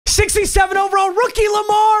67 overall rookie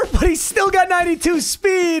Lamar, but he's still got 92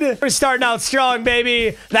 speed. We're starting out strong,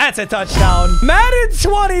 baby. That's a touchdown. Madden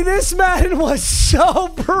 20. This Madden was so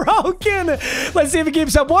broken. Let's see if it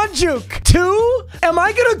keeps up. 1 juke. 2. Am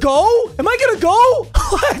I gonna go? Am I gonna go?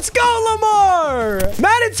 Let's go, Lamar.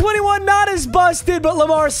 Madden 21, not as busted, but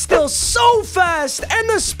Lamar's still so fast. And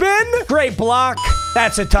the spin. Great block.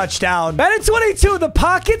 That's a touchdown. Madden 22, the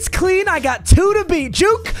pocket's clean. I got 2 to beat.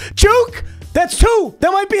 Juke. Juke. That's 2.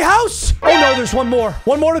 That might be house. Oh, no, there's 1 more.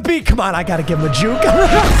 1 more to beat. Come on, I gotta give him a juke.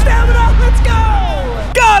 Stamina. Let's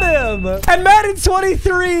go. Got him. And Madden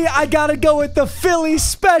 23, I gotta go with the Philly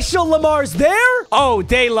special. Lamar's there. Oh,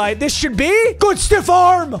 daylight. This should be good stiff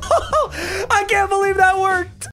arm. I can't believe that worked.